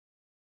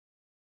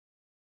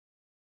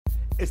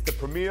It's the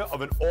premiere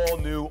of an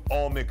all-new,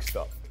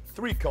 all-mixed-up.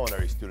 3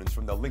 culinary students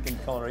from the Lincoln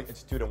Culinary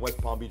Institute in West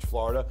Palm Beach,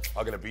 Florida,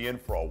 are going to be in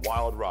for a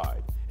wild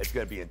ride. It's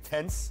going to be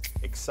intense,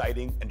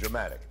 exciting, and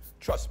dramatic.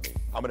 Trust me,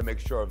 I'm going to make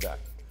sure of that.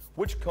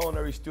 Which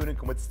culinary student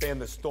can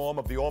withstand the storm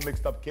of the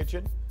all-mixed-up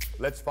kitchen?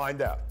 Let's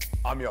find out.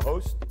 I'm your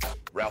host,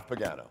 Ralph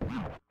Pagano.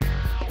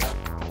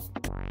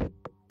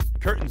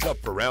 Curtains up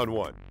for round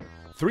 1.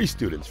 3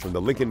 students from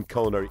the Lincoln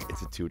Culinary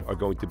Institute are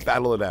going to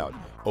battle it out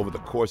over the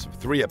course of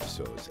 3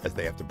 episodes as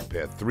they have to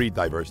prepare 3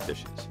 diverse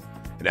dishes: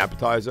 an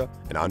appetizer,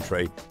 an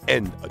entree,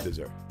 and a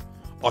dessert.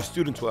 Our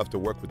students will have to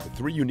work with the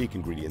 3 unique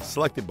ingredients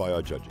selected by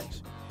our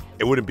judges.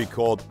 It wouldn't be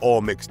called all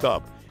mixed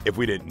up if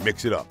we didn't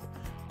mix it up.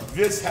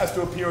 This has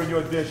to appear in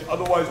your dish,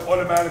 otherwise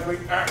automatically,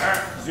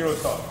 0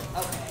 stars.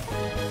 Okay.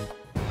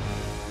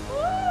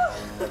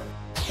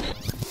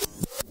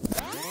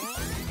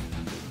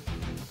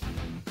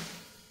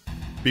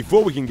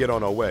 Before we can get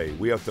on our way,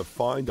 we have to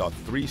find our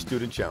 3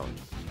 student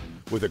challenges.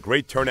 With a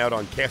great turnout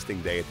on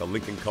casting day at the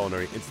Lincoln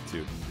Culinary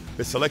Institute,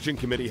 the selection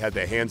committee had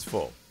their hands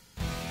full.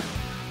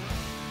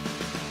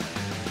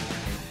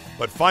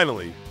 But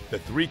finally, the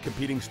 3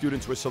 competing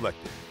students were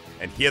selected,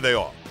 and here they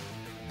are.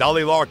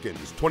 Dolly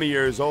Larkins, 20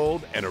 years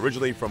old and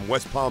originally from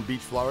West Palm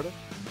Beach, Florida.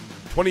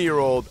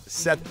 20-year-old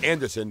Seth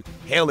Anderson,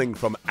 hailing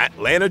from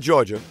Atlanta,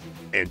 Georgia.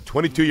 And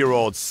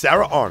 22-year-old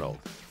Sarah Arnold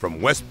from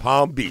West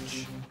Palm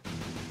Beach.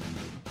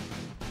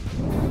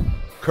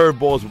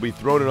 Curveballs will be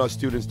thrown at our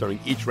students during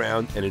each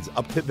round, and it's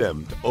up to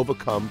them to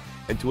overcome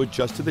and to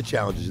adjust to the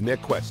challenges in their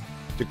quest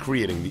to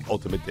creating the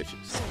ultimate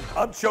dishes.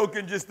 I'm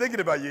choking just thinking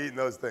about you eating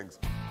those things.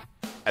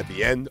 At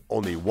the end,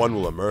 only one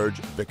will emerge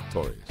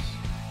victorious.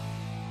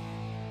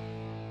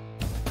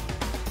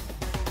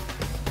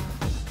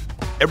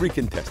 Every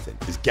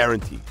contestant is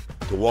guaranteed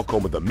to walk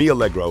home with a Mi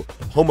Allegro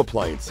home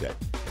appliance set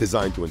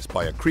designed to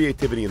inspire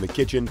creativity in the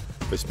kitchen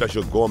for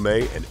special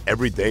gourmet and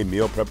everyday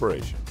meal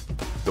preparation.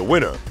 The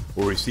winner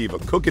will receive a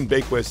cook and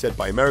bakeware set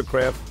by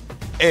Americraft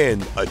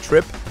and a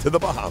trip to the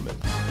Bahamas.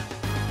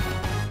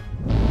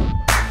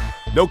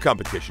 No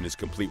competition is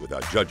complete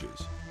without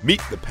judges.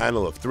 Meet the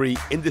panel of 3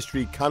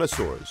 industry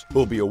connoisseurs who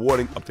will be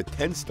awarding up to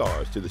 10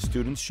 stars to the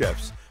students'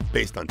 chefs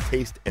based on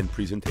taste and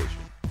presentation.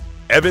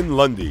 Evan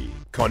Lundy,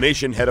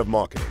 Carnation Head of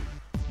Marketing.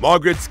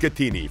 Margaret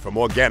Scatini from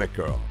Organic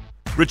Girl.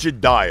 Richard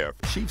Dyer,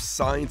 Chief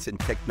Science and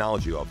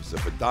Technology Officer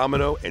for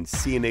Domino and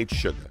C&H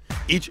Sugar.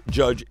 Each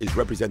judge is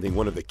representing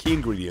one of the key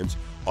ingredients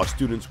our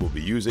students will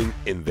be using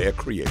in their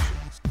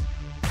creations.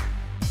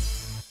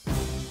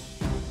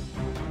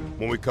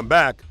 When we come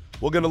back,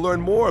 we're going to learn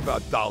more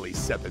about Dolly,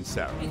 Seth, and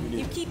Sarah.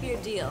 You keep your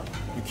deal.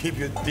 You keep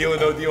your deal or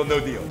no deal, no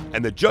deal.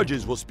 And the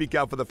judges will speak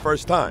out for the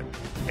first time.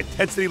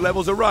 Intensity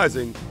levels are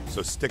rising,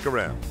 so stick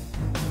around.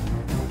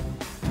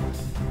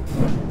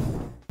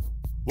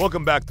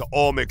 Welcome back to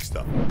All Mixed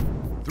Up.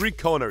 3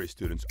 culinary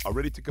students are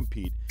ready to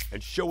compete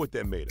and show what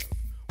they're made of.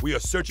 We are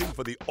searching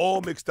for the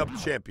All Mixed Up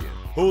champion.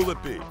 Who will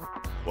it be?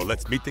 Well,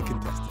 let's meet the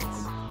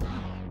contestants.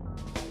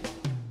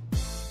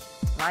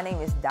 My name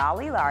is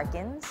Dolly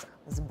Larkins.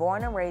 I was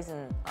born and raised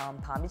in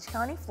Palm Beach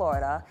County,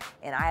 Florida,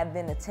 and I have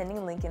been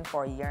attending Lincoln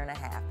for 1.5 years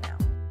now.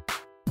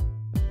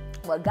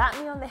 What got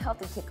me on the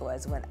healthy kick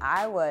was when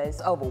I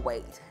was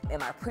overweight in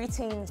my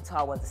preteens until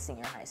I was a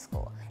senior in high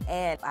school.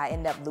 And I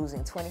ended up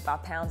losing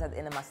 25 pounds at the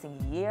end of my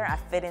senior year. I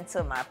fit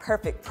into my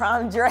perfect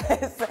prom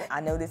dress.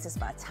 I know this is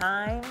my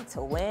time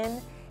to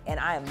win, and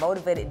I am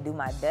motivated to do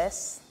my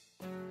best.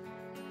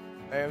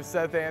 Hey, I'm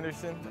Seth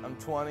Anderson. I'm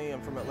 20.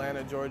 I'm from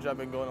Atlanta, Georgia. I've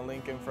been going to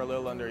Lincoln for a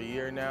little under a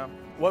year now.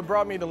 What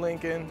brought me to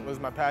Lincoln was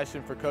my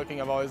passion for cooking.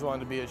 I've always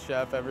wanted to be a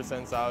chef ever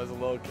since I was a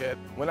little kid.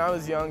 When I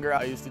was younger,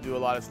 I used to do a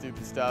lot of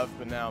stupid stuff,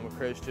 but now I'm a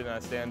Christian and I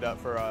stand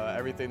up for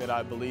everything that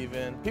I believe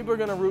in. People are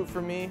going to root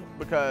for me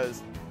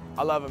because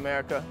I love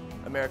America.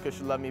 America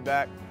should love me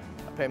back.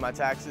 I pay my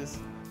taxes.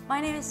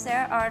 My name is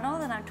Sarah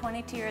Arnold and I'm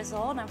 22 years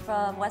old. I'm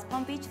from West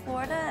Palm Beach,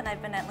 Florida, and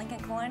I've been at Lincoln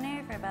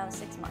Culinary for about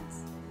 6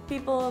 months.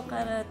 People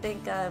kind of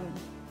think I'm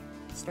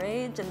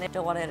strange and they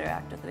don't want to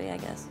interact with me, I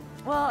guess.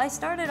 Well, I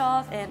started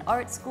off in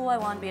art school. I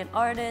wanted to be an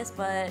artist,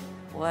 but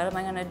what am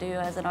I going to do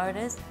as an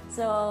artist?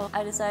 So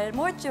I decided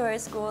mortuary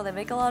school. They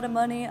make a lot of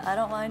money. I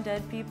don't mind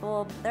dead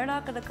people. They're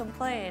not going to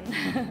complain.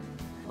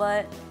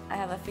 But I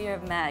have a fear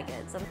of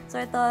maggots. So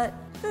I thought,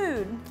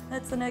 food,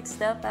 that's the next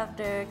step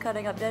after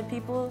cutting up dead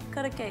people,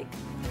 cut a cake.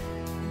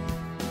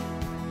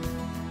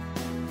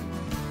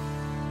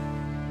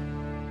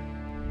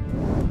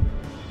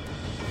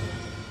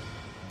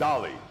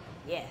 Dolly.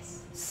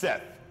 Yes.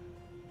 Seth.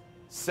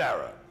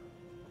 Sarah.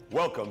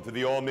 Welcome to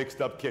the All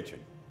Mixed Up Kitchen.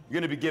 You're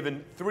going to be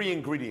given 3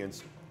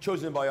 ingredients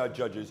chosen by our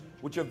judges,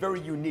 which are very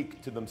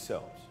unique to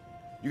themselves.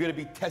 You're going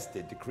to be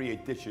tested to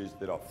create dishes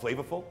that are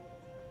flavorful,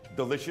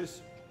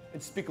 delicious,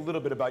 and speak a little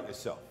bit about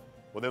yourself.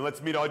 Well, then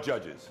let's meet our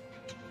judges.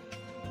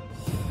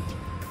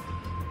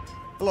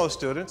 Hello,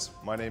 students.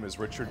 My name is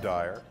Richard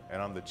Dyer,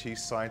 and I'm the Chief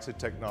Science and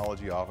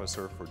Technology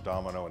Officer for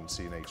Domino and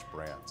C&H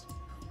brands.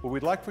 What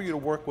we'd like for you to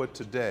work with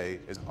today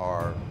is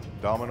our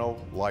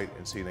Domino Light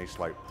and C&H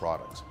Light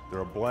products. They're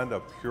a blend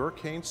of pure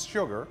cane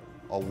sugar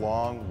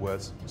along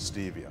with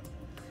stevia.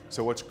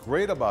 So what's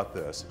great about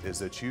this is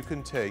that you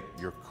can take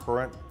your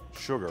current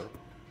sugar,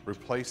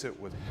 replace it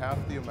with half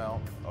the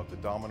amount of the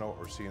Domino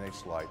or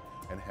C&H Lite,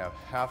 and have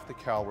half the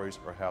calories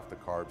or half the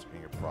carbs in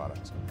your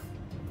products.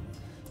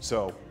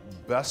 So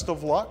best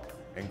of luck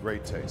and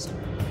great taste.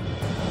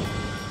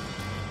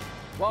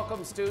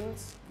 Welcome,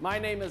 students. My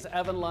name is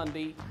Evan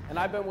Lundy, and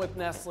I've been with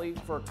Nestle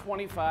for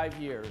 25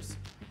 years.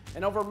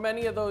 And over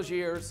many of those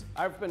years,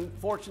 I've been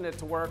fortunate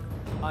to work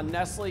on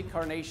Nestle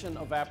Carnation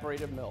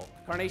Evaporated Milk.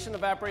 Carnation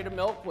Evaporated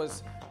Milk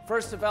was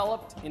first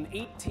developed in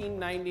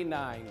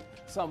 1899,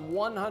 some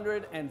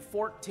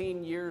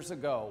 114 years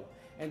ago,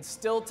 and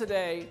still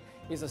today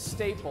is a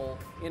staple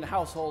in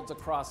households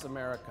across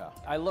America.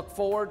 I look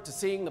forward to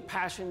seeing the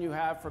passion you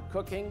have for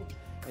cooking,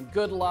 and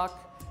good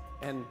luck,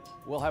 and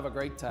we'll have a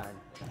great time.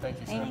 Thank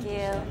you, sir. Thank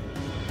you.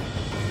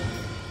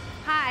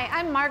 Hi,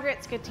 I'm Margaret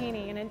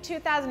Scattini, and in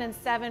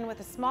 2007, with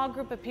a small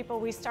group of people,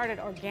 we started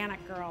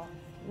Organic Girl.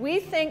 We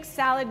think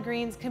salad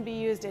greens can be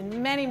used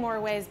in many more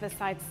ways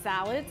besides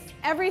salads.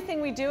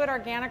 Everything we do at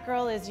Organic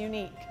Girl is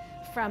unique,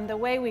 from the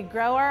way we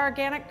grow our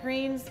organic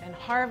greens and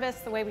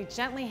harvest, the way we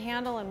gently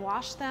handle and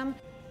wash them.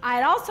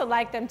 I'd also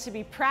like them to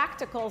be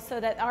practical so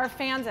that our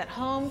fans at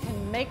home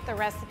can make the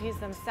recipes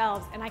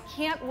themselves, and I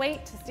can't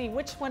wait to see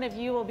which one of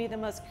you will be the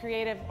most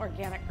creative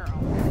Organic Girl.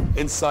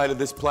 Inside of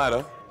this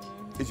platter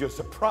is your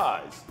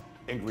surprise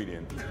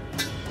ingredient.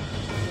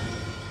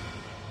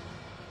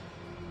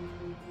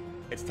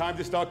 It's time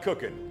to start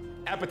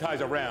cooking.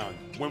 Appetizer round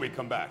when we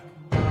come back.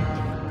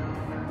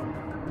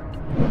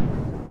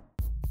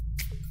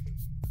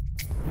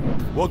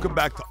 Welcome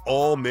back to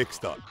All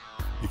Mixed Up.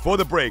 Before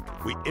the break,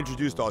 we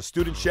introduced our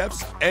student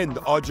chefs and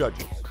our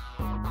judges.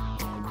 All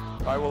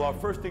right, well, our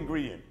first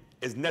ingredient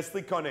is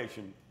Nestle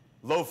Carnation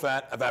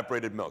low-fat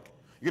evaporated milk.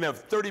 You're gonna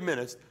have 30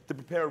 minutes to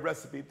prepare a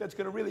recipe that's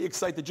gonna really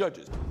excite the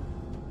judges.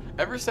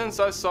 Ever since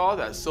I saw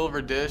that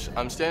silver dish,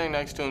 I'm standing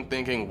next to him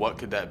thinking, what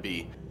could that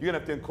be? You're gonna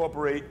have to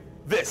incorporate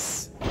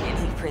this. And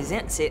he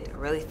presents it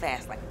really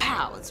fast, like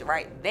pow, it's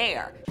right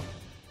there.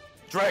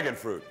 Dragon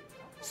fruit,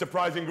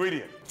 surprise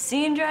ingredient.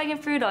 Seen dragon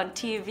fruit on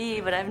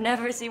TV, but I've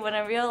never seen one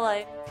in real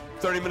life.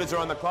 30 minutes are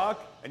on the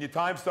clock, and your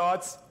time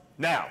starts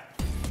now.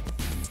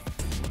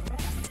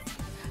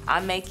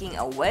 I'm making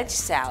a wedge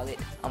salad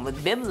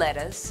with bib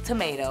lettuce,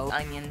 tomatoes,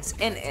 onions,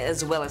 and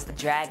as well as the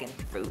dragon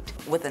fruit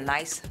with a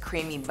nice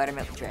creamy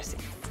buttermilk dressing.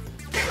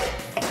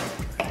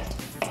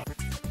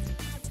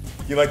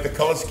 You like the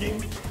color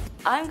scheme?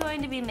 I'm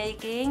going to be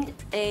making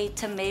a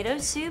tomato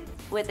soup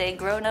with a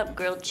grown-up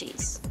grilled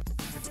cheese.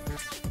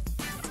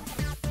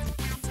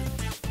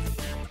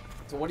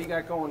 So what do you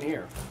got going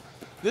here?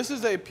 This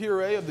is a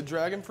puree of the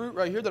dragon fruit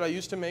right here that I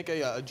used to make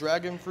a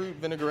dragon fruit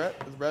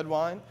vinaigrette with red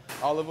wine,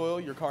 olive oil,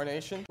 your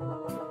carnation.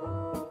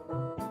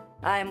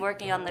 I'm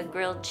working on the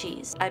grilled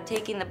cheese. I'm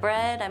taking the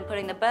bread, I'm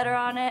putting the butter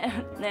on it,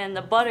 and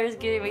the butter is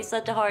giving me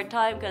such a hard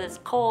time because it's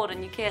cold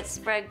and you can't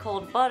spread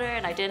cold butter,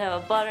 and I didn't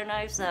have a butter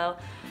knife, so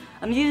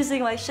I'm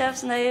using my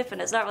chef's knife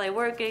and it's not really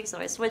working, so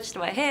I switched to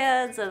my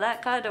hands, and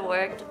that kind of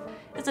worked.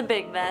 It's a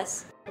big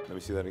mess. Let me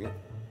see that again.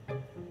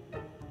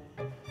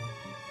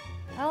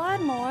 I'll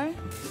add more.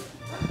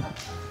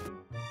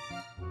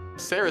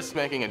 Sarah's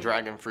making a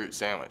dragon fruit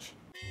sandwich.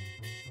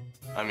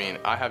 I mean,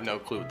 I have no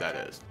clue what that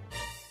is.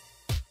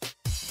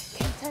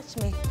 Can't touch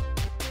me.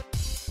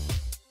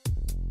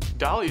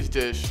 Dolly's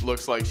dish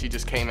looks like she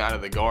just came out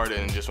of the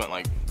garden and just went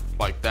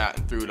like that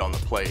and threw it on the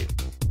plate.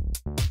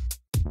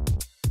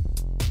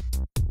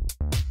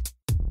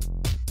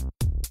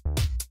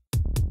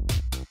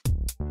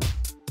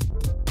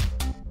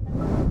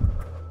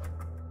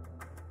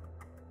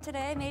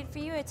 Today I made for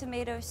you a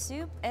tomato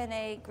soup and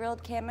a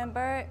grilled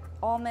camembert,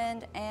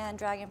 almond, and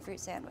dragon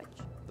fruit sandwich.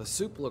 The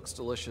soup looks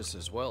delicious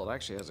as well. It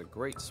actually has a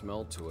great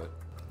smell to it.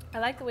 I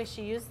like the way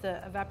she used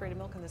the evaporated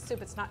milk in the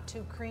soup. It's not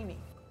too creamy.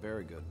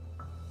 Very good.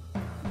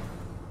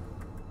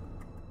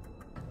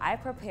 I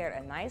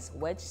prepared a nice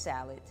wedge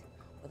salad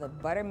with a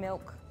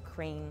buttermilk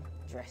cream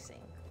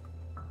dressing.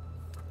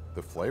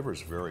 The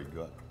flavor's very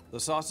good. The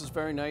sauce is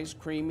very nice,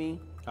 creamy,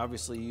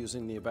 obviously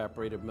using the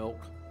evaporated milk.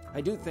 I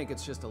do think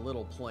it's just a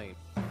little plain.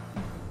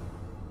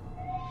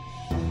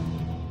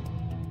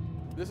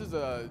 This is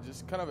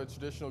just kind of a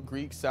traditional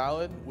Greek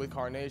salad with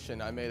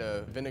carnation. I made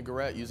a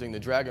vinaigrette using the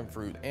dragon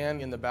fruit, and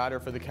in the batter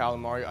for the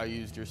calamari, I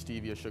used your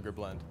stevia sugar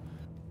blend.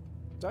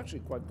 It's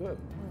actually quite good.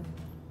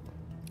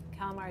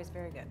 Calamari is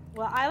very good.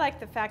 Well, I like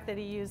the fact that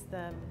he used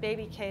the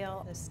baby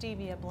kale, the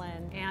stevia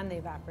blend, and the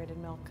evaporated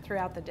milk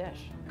throughout the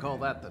dish. Call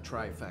that the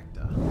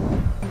trifecta.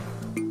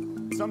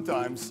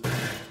 Sometimes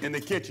in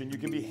the kitchen, you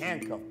can be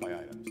handcuffed by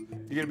items.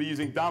 You're gonna be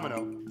using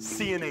Domino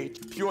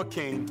C&H Pure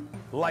Cane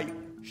Light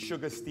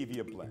Sugar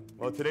Stevia Blend.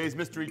 Well, today's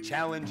mystery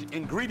challenge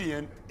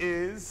ingredient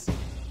is...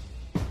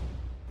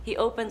 He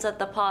opens up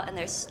the pot and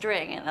there's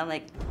string, and I'm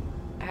like,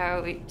 how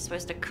are we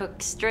supposed to cook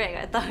string?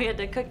 I thought we had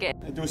to cook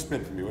it. Do a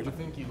spin for me, would you? I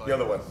think you like The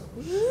other one.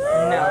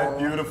 No,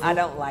 beautiful. I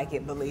don't like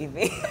it, believe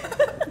me.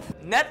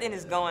 Nothing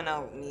is going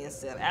on with me and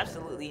Seth,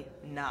 absolutely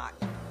not.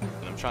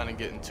 I'm trying to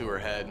get into her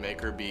head, make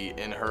her be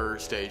in her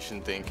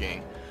station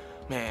thinking,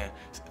 man,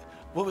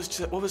 What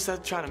was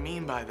that trying to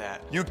mean by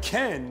that? You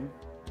can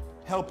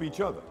help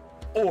each other,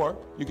 or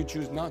you can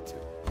choose not to.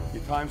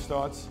 Your time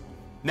starts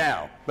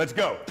now. Let's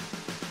go.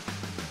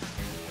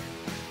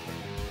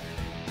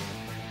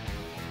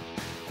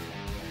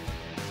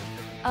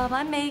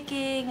 I'm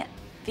making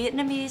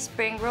Vietnamese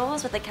spring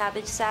rolls with a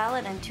cabbage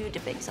salad and 2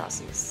 dipping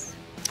sauces.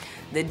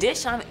 The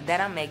dish that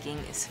I'm making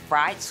is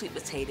fried sweet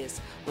potatoes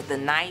with a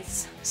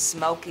nice,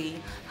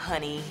 smoky,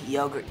 honey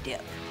yogurt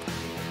dip.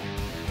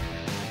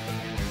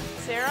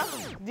 Sarah,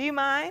 do you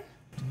mind?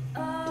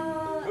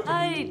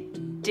 I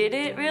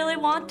didn't really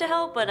want to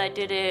help, but I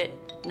didn't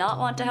not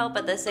want to help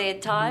at the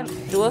same time.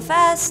 Do it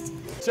fast.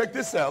 Check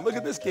this out. Look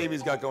at this game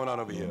he's got going on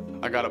over here.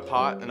 I got a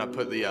pot and I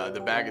put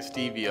the bag of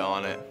stevia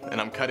on it, and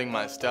I'm cutting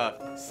my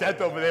stuff.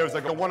 Seth over there is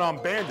like a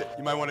one-armed bandit.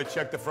 You might want to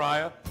check the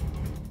fryer.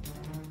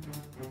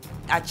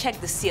 I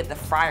checked to see if the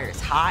fryer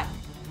is hot.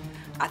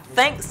 I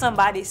think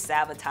somebody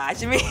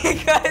sabotaged me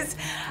because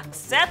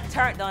Seth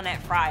turned on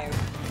that fryer.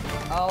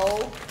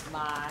 Oh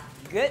my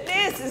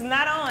goodness, it's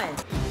not on.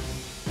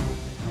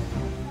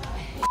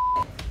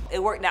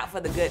 It worked out for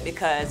the good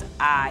because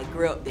I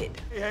grilled it.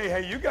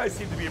 Hey, you guys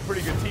seem to be a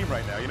pretty good team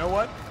right now. You know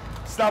what?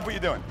 Stop what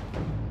you're doing.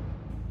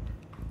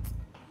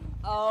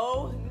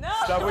 Oh no!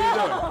 Stop what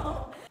you're doing.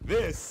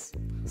 This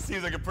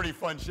seems like a pretty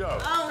fun show.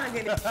 Oh my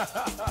goodness.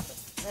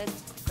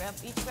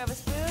 Let's each grab a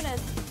spoon and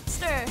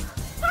stir.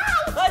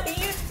 What are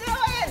you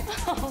doing?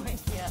 Oh my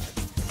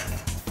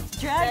God.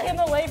 Drag him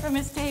away from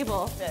his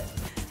table.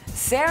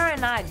 Sarah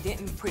and I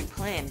didn't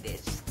pre-plan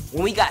this.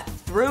 When we got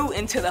through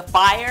into the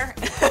fire,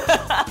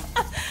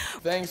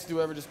 Thanks to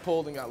whoever just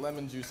pulled and got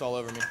lemon juice all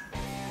over me.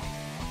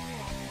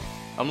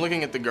 I'm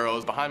looking at the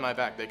girls. Behind my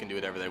back, they can do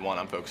whatever they want.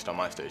 I'm focused on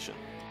my station.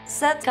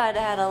 Seth kind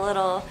of had a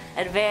little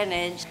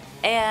advantage,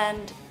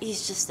 and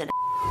he's just an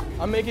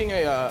I'm making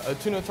a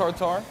tuna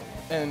tartare,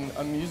 and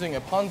I'm using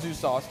a ponzu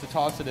sauce to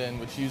toss it in,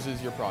 which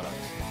uses your products.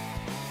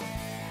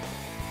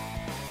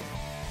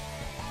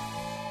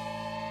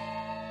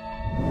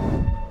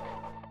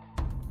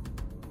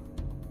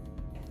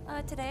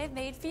 Today I've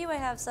made for you. I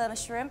have some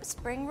shrimp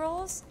spring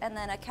rolls and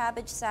then a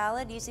cabbage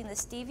salad using the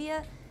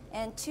stevia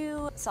and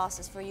 2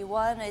 sauces for you.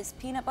 One is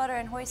peanut butter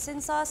and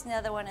hoisin sauce, and the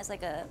other one is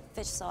like a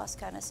fish sauce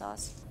kind of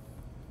sauce.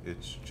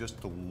 It's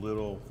just a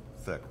little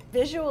thick.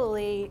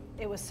 Visually,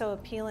 it was so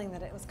appealing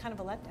that it was kind of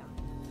a letdown.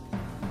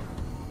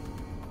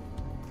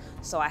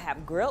 so I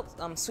have grilled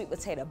sweet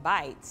potato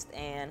bites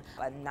and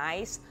a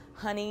nice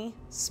honey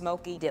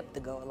smoky dip to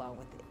go along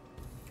with it.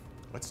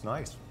 That's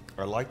nice.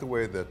 I like the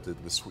way that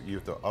you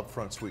have the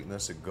upfront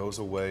sweetness, it goes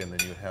away, and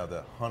then you have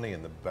that honey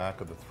in the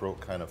back of the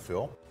throat kind of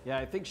feel. Yeah,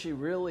 I think she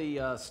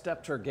really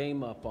stepped her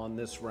game up on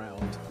this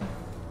round.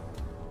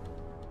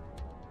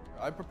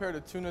 I prepared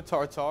a tuna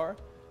tartare,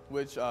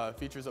 which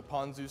features a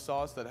ponzu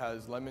sauce that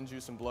has lemon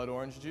juice and blood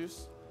orange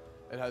juice.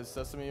 It has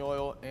sesame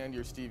oil and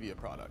your stevia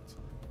product.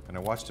 And I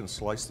watched him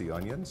slice the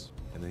onions,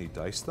 and then he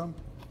diced them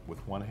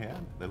with one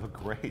hand. They look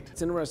great.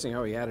 It's interesting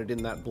how he added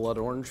in that blood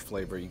orange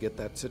flavor. You get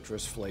that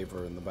citrus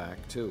flavor in the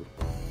back, too.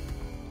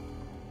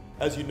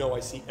 As you know,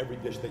 I see every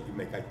dish that you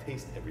make. I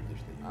taste every dish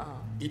that you make.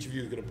 Each of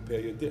you is going to prepare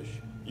your dish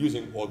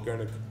using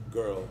Organic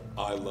Girl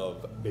I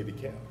Love Baby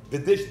Kale. The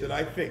dish that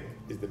I think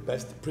is the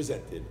best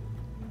presented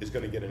is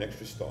going to get an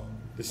extra star.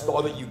 The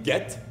star that you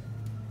get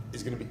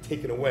is going to be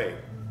taken away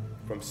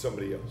from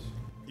somebody else.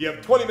 You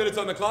have 20 minutes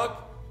on the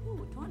clock,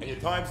 and your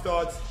time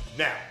starts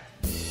now.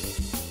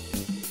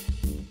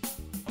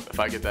 If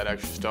I get that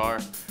extra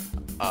star,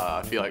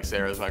 I feel like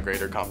Sarah's my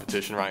greater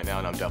competition right now,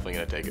 and I'm definitely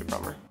going to take it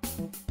from her.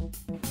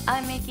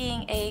 I'm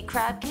making a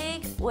crab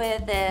cake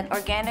with an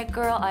Organic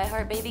Girl I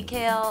Heart Baby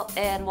Kale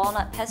and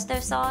walnut pesto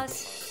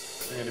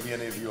sauce. Are there going to be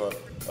any of your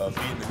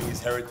Vietnamese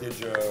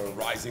heritage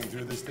rising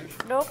through this dish?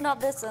 Nope, not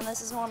this one.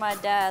 This is more my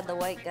dad, the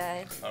white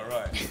guy. All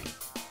right.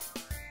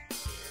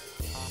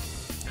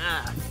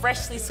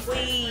 Freshly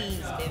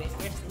squeezed, baby,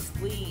 freshly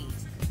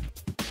squeezed.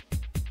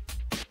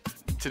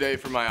 Today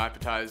for my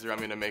appetizer, I'm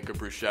going to make a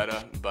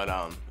bruschetta, but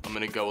I'm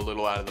going to go a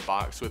little out of the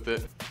box with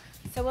it.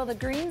 So will the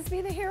greens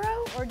be the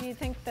hero, or do you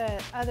think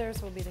the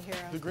others will be the hero?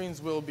 The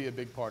greens will be a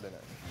big part in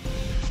it.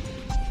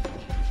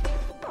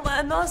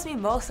 What annoys me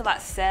most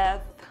about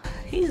Seth,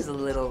 he's a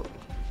little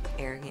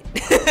arrogant.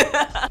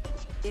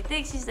 He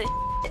thinks he's the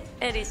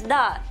and he's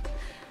not.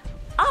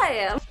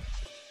 I am.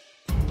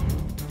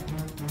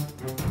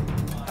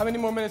 How many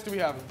more minutes do we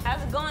have?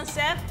 How's it going,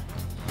 Seth?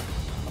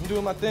 I'm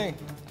doing my thing.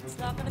 It's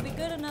not gonna be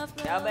good enough,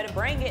 though. Y'all better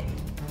bring it.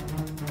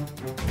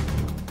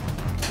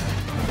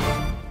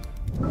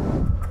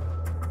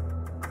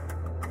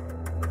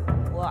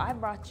 Well, I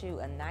brought you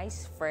a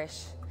nice,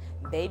 fresh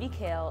baby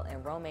kale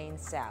and romaine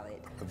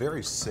salad. A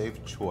very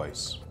safe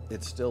choice.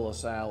 It's still a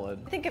salad.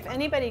 I think if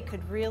anybody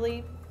could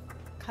really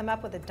come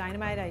up with a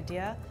dynamite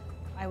idea,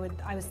 I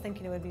was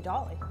thinking it would be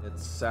Dolly.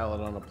 It's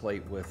salad on a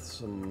plate with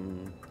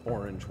some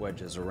orange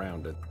wedges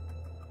around it.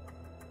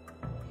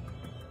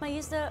 I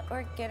used the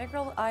Organic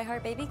Girl I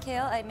Heart Baby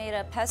Kale. I made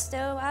a pesto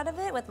out of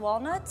it with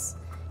walnuts,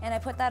 and I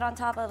put that on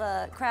top of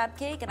a crab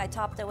cake, and I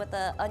topped it with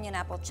an onion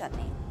apple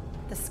chutney.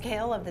 The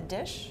scale of the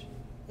dish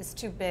is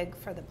too big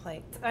for the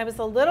plate. I was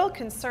a little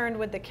concerned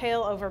would the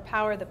kale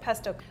overpower the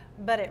pesto,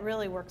 but it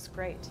really works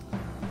great.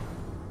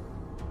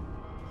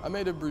 I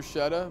made a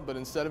bruschetta, but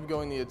instead of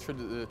going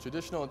the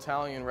traditional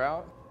Italian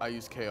route, I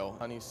used kale,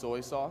 honey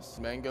soy sauce,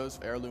 mangoes,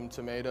 heirloom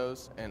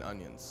tomatoes, and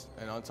onions.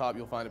 And on top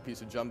you'll find a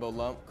piece of jumbo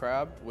lump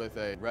crab with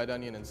a red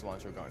onion and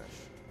cilantro garnish.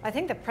 I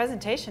think the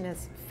presentation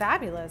is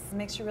fabulous. It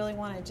makes you really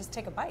want to just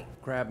take a bite.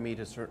 Crab meat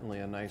is certainly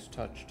a nice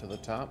touch to the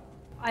top.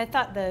 I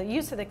thought the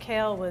use of the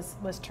kale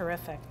was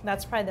terrific.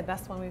 That's probably the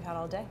best one we've had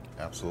all day.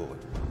 Absolutely.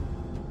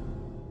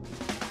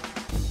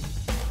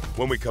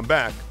 When we come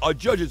back, our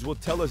judges will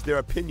tell us their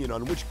opinion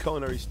on which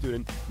culinary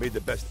student made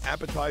the best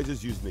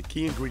appetizers using the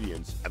key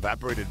ingredients: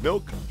 evaporated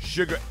milk,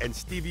 sugar and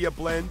stevia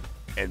blend,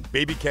 and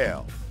baby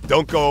kale.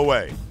 Don't go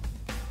away.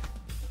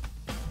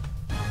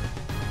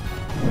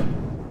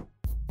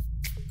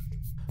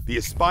 The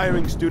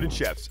aspiring student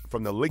chefs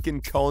from the Lincoln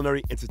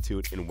Culinary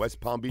Institute in West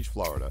Palm Beach,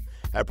 Florida,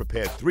 have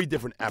prepared 3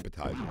 different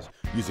appetizers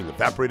using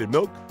evaporated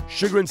milk,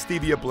 sugar and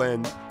stevia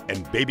blend,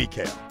 and baby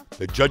kale.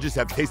 The judges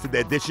have tasted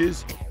their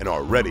dishes and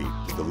are ready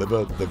to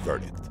deliver the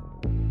verdict.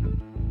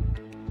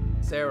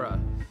 Sarah,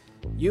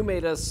 you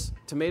made us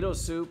tomato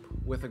soup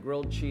with a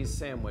grilled cheese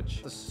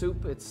sandwich. The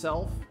soup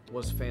itself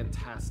was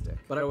fantastic,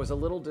 but I was a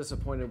little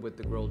disappointed with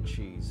the grilled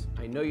cheese.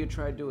 I know you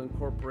tried to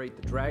incorporate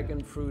the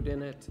dragon fruit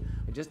in it.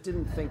 I just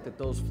didn't think that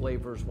those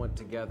flavors went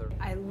together.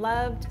 I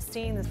loved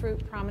seeing the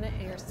fruit prominent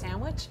in your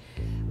sandwich,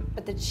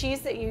 but the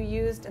cheese that you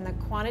used and the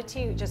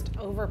quantity just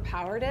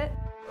overpowered it.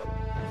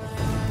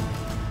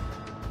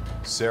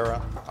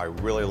 Sarah, I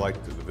really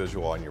liked the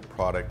visual on your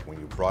product. When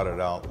you brought it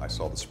out, I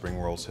saw the spring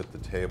rolls hit the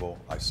table,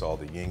 I saw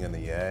the yin and the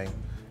yang,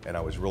 and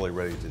I was really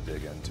ready to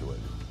dig into it.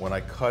 When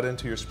I cut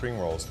into your spring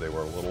rolls, they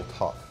were a little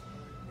tough,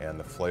 and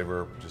the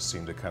flavor just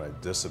seemed to kind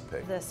of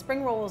dissipate. The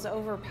spring roll was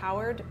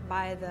overpowered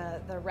by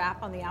the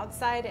wrap on the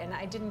outside, and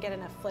I didn't get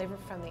enough flavor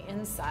from the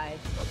inside.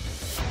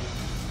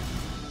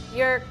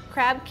 Your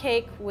crab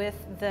cake with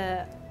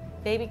the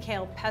baby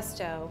kale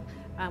pesto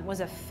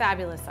was a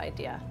fabulous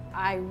idea.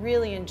 I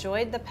really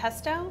enjoyed the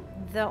pesto.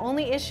 The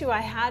only issue I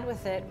had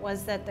with it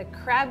was that the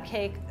crab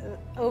cake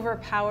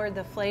overpowered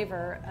the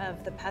flavor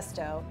of the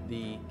pesto.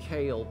 The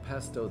kale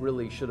pesto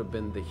really should have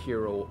been the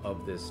hero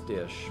of this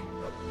dish.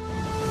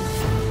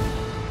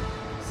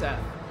 Seth,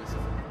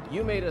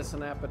 you made us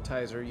an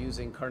appetizer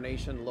using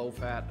carnation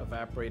low-fat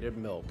evaporated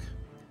milk,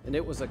 and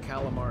it was a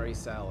calamari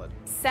salad.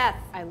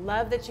 Seth, I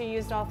love that you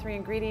used all 3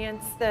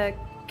 ingredients. The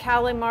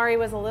calamari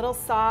was a little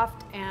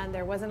soft and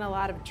there wasn't a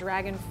lot of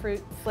dragon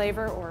fruit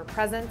flavor or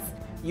presence.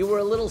 You were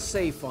a little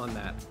safe on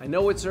that. I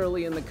know it's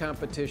early in the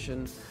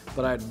competition,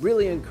 but I'd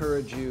really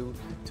encourage you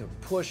to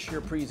push your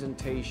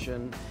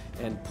presentation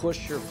and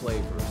push your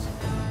flavors.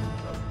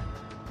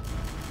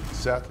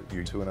 Seth,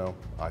 your tuna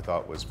I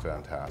thought was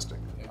fantastic.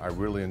 I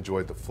really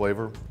enjoyed the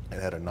flavor.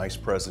 It had a nice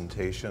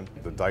presentation.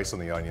 The dice on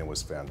the onion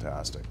was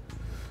fantastic.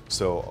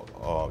 So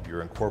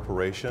your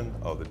incorporation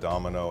of the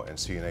Domino and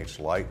C&H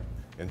Light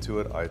into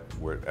it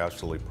were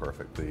absolutely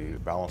perfect. The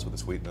balance with the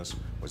sweetness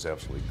was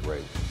absolutely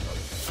great.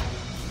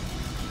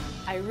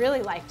 I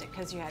really liked it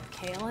because you had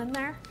kale in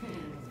there,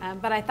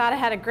 but I thought it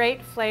had a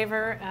great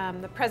flavor.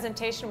 The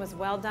presentation was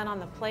well done on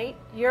the plate.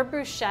 Your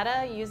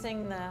bruschetta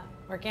using the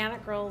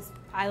Organic Girls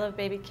I Love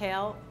Baby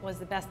Kale was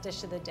the best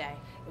dish of the day.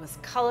 It was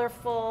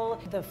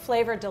colorful, the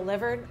flavor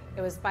delivered.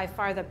 It was by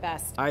far the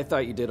best. I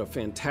thought you did a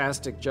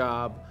fantastic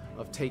job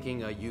of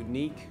taking a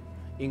unique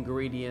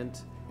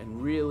ingredient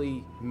and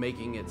really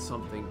making it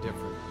something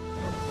different.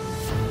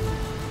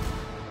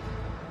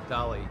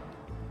 Dolly,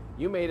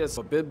 you made us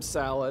a bib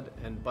salad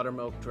and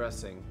buttermilk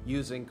dressing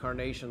using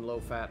carnation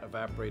low-fat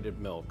evaporated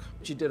milk.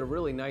 She did a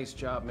really nice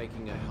job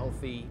making a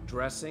healthy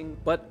dressing,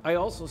 but I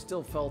also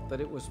still felt that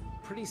it was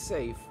pretty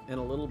safe and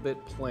a little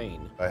bit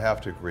plain. I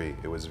have to agree,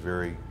 it was a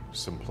very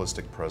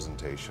simplistic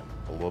presentation,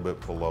 a little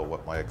bit below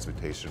what my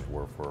expectations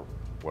were for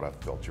what I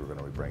felt you were going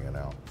to be bringing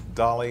out.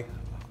 Dolly,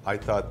 I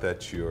thought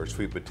that your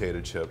sweet potato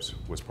chips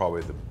was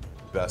probably the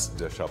best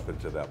dish up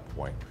until that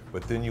point,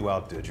 but then you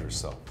outdid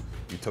yourself.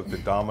 You took the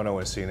Domino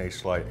and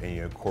C&H Light and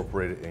you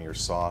incorporated it in your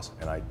sauce,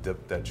 and I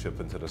dipped that chip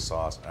into the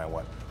sauce and I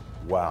went,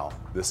 wow,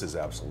 this is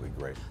absolutely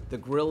great. The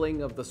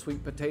grilling of the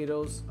sweet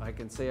potatoes, I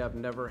can say I've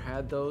never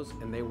had those,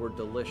 and they were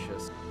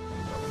delicious.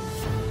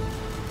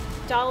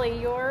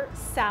 Dolly, your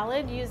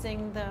salad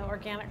using the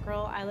Organic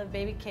Girl I Love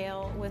Baby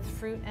Kale with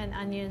fruit and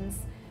onions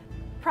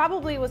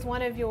probably was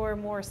one of your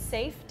more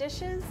safe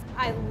dishes.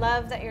 I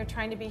love that you're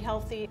trying to be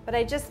healthy, but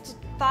I just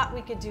thought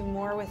we could do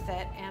more with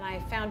it, and I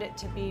found it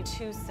to be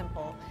too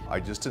simple. I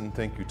just didn't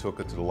think you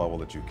took it to the level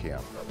that you can.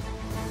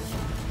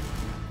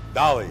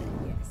 Dolly,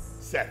 yes.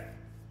 Seth,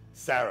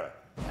 Sarah,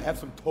 I have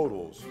some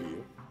totals for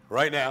you.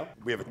 Right now,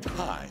 we have a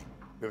tie.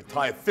 We have a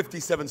tie of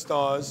 57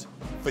 stars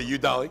for you,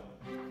 Dolly,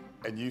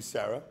 and you,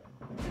 Sarah.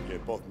 You're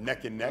both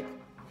neck and neck.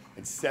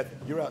 And Seth,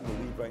 you're out in the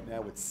lead right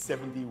now with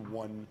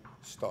 71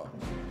 stars.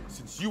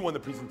 Since you won the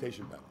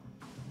presentation battle,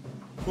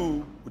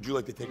 who would you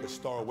like to take a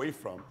star away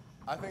from?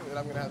 I think that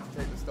I'm going to have to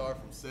take the star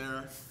from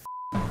Sarah.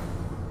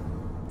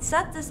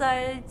 Seth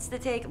decides to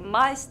take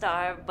my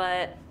star,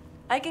 but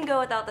I can go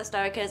without the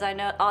star because I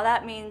know all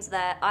that means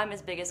that I'm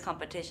his biggest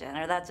competition,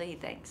 or that's what he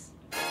thinks.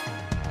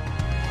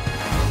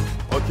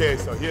 Okay,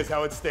 so here's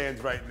how it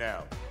stands right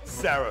now.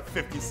 Sarah,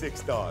 56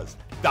 stars.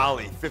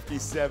 Dolly,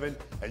 57,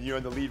 and you're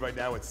in the lead right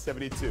now at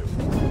 72.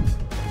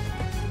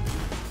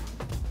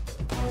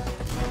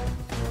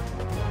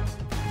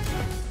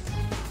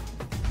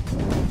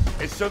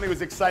 It certainly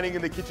was exciting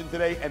in the kitchen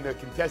today, and the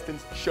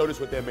contestants showed us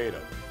what they're made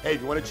of. Hey,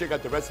 if you want to check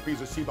out the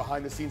recipes or see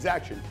behind-the-scenes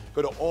action,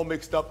 go to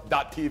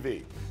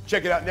allmixedup.tv.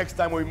 Check it out next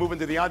time when we move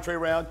into the entree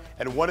round,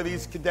 and one of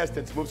these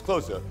contestants moves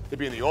closer to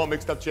being the All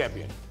Mixed Up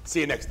champion. See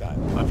you next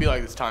time. I feel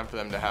like it's time for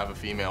them to have a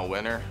female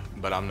winner,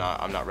 but I'm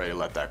not ready to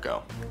let that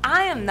go.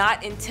 I am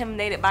not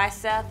intimidated by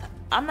Seth.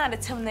 I'm not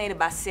intimidated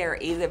by Sarah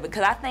either,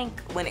 because I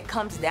think when it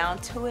comes down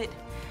to it,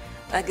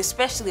 like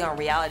especially on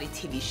reality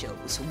TV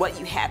shows, what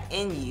you have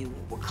in you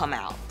will come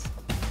out.